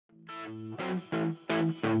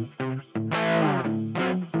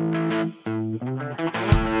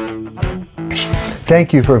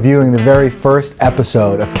Thank you for viewing the very first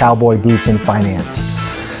episode of Cowboy Boots and Finance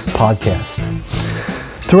podcast.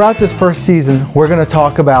 Throughout this first season, we're going to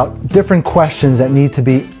talk about different questions that need to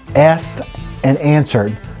be asked and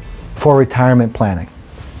answered for retirement planning.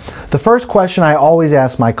 The first question I always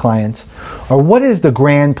ask my clients are, what is the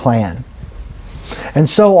grand plan? And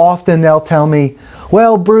so often they'll tell me,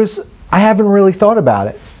 well, Bruce, I haven't really thought about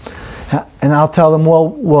it. And I'll tell them,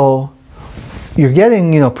 well, you're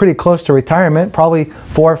getting, pretty close to retirement, probably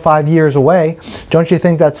 4 or 5 years away. Don't you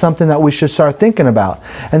think that's something that we should start thinking about?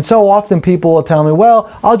 And so often people will tell me,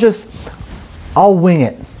 well, I'll wing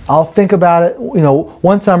it. I'll think about it,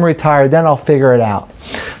 once I'm retired, then I'll figure it out.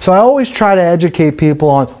 So I always try to educate people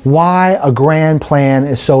on why a grand plan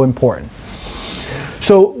is so important.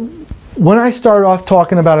 So when I start off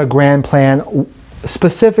talking about a grand plan,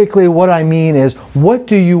 specifically what I mean is, what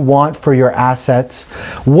do you want for your assets?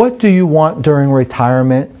 What do you want during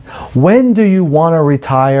retirement? When do you want to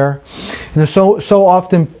retire? So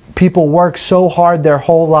often people work so hard their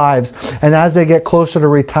whole lives, and as they get closer to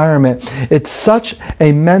retirement, it's such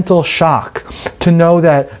a mental shock to know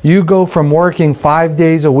that you go from working 5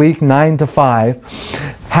 days a week, 9 to 5,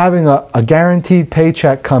 having a guaranteed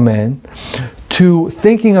paycheck come in, to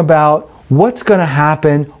thinking about what's going to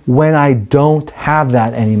happen when I don't have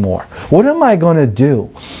that anymore. What am I going to do?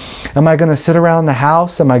 Am I going to sit around the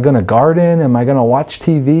house? Am I going to garden? Am I going to watch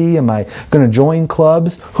TV? Am I going to join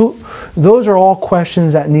clubs? Those are all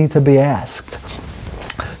questions that need to be asked.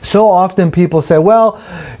 So often people say, well,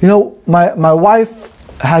 my wife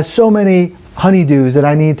has so many honeydews that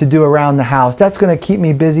I need to do around the house. That's going to keep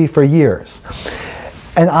me busy for years.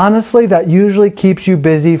 And honestly, that usually keeps you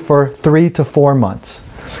busy for 3 to 4 months.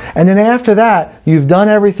 And then after that, you've done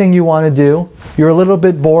everything you want to do. You're a little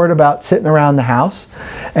bit bored about sitting around the house.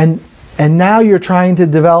 And now you're trying to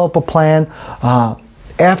develop a plan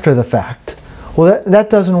after the fact. Well, that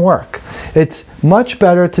doesn't work. It's much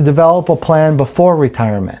better to develop a plan before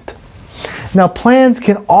retirement. Now, plans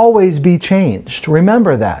can always be changed.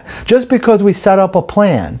 Remember that. Just because we set up a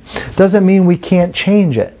plan doesn't mean we can't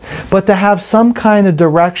change it. But to have some kind of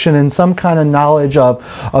direction and some kind of knowledge of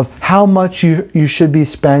how much you should be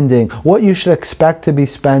spending, what you should expect to be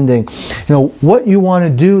spending, what you want to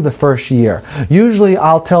do the first year. Usually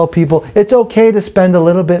I'll tell people it's okay to spend a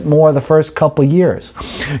little bit more the first couple years.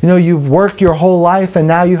 You've worked your whole life and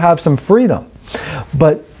now you have some freedom.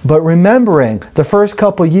 But remembering the first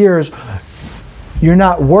couple years, you're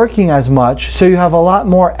not working as much, so you have a lot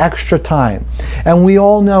more extra time. And we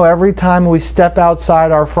all know every time we step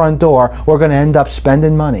outside our front door, we're going to end up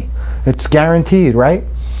spending money. It's guaranteed, right?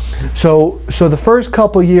 So the first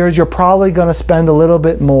couple years, you're probably going to spend a little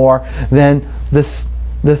bit more than the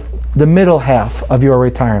middle half of your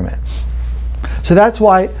retirement. So that's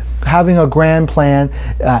why having a grand plan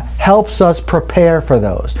helps us prepare for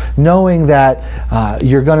those, knowing that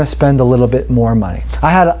you're going to spend a little bit more money.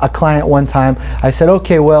 I had a client one time, I said,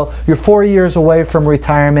 okay, well, you're 4 years away from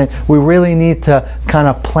retirement. We really need to kind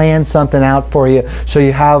of plan something out for you so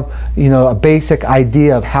you have a basic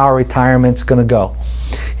idea of how retirement's going to go.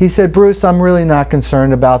 He said, Bruce, I'm really not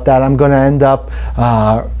concerned about that. I'm going to end up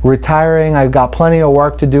retiring. I've got plenty of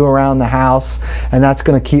work to do around the house, and that's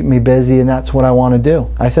going to keep me busy, and that's what I want to do.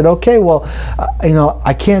 I said, okay, well,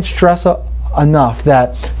 I can't stress enough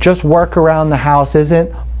that just work around the house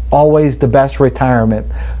isn't always the best retirement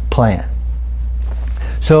plan.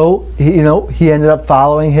 So, he ended up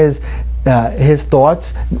following his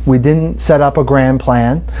thoughts. We didn't set up a grand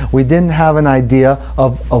plan. We didn't have an idea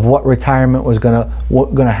of what retirement was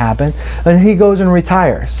gonna happen. And he goes and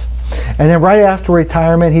retires. And then right after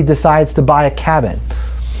retirement, he decides to buy a cabin.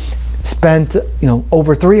 Spent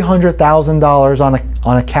over $300,000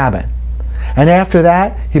 on a cabin. And after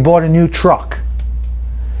that, he bought a new truck.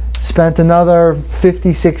 Spent another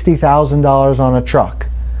 $50,000, $60,000 on a truck.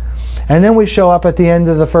 And then we show up at the end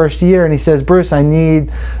of the first year and he says, Bruce, I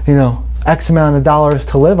need, X amount of dollars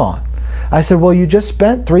to live on. I said, well, you just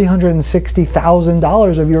spent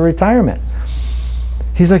 $360,000 of your retirement.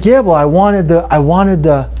 He's like, yeah, well, I wanted the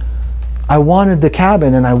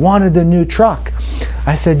cabin and I wanted the new truck.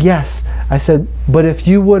 I said, yes. I said, but if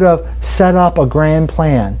you would have set up a grand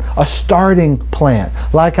plan, a starting plan,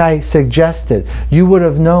 like I suggested, you would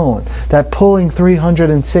have known that pulling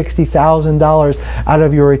 $360,000 out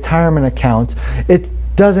of your retirement accounts, it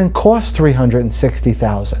doesn't cost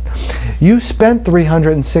 $360,000. You spent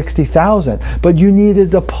 $360,000, but you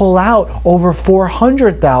needed to pull out over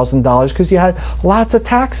 $400,000 because you had lots of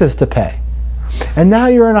taxes to pay. And now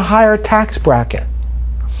you're in a higher tax bracket.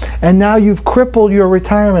 And now you've crippled your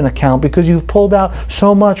retirement account because you've pulled out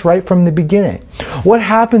so much right from the beginning. What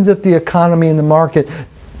happens if the economy and the market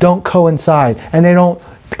don't coincide and they don't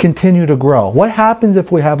continue to grow? What happens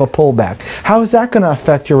if we have a pullback? How is that going to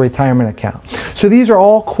affect your retirement account? So these are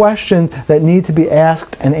all questions that need to be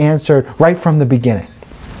asked and answered right from the beginning.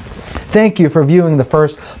 Thank you for viewing the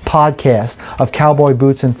first podcast of Cowboy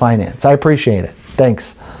Boots and Finance. I appreciate it.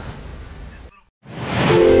 Thanks.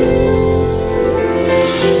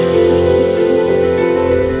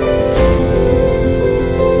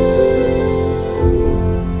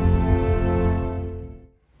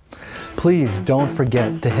 Please don't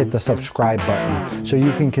forget to hit the subscribe button so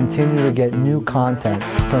you can continue to get new content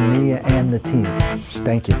from me and the team.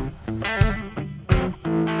 Thank you.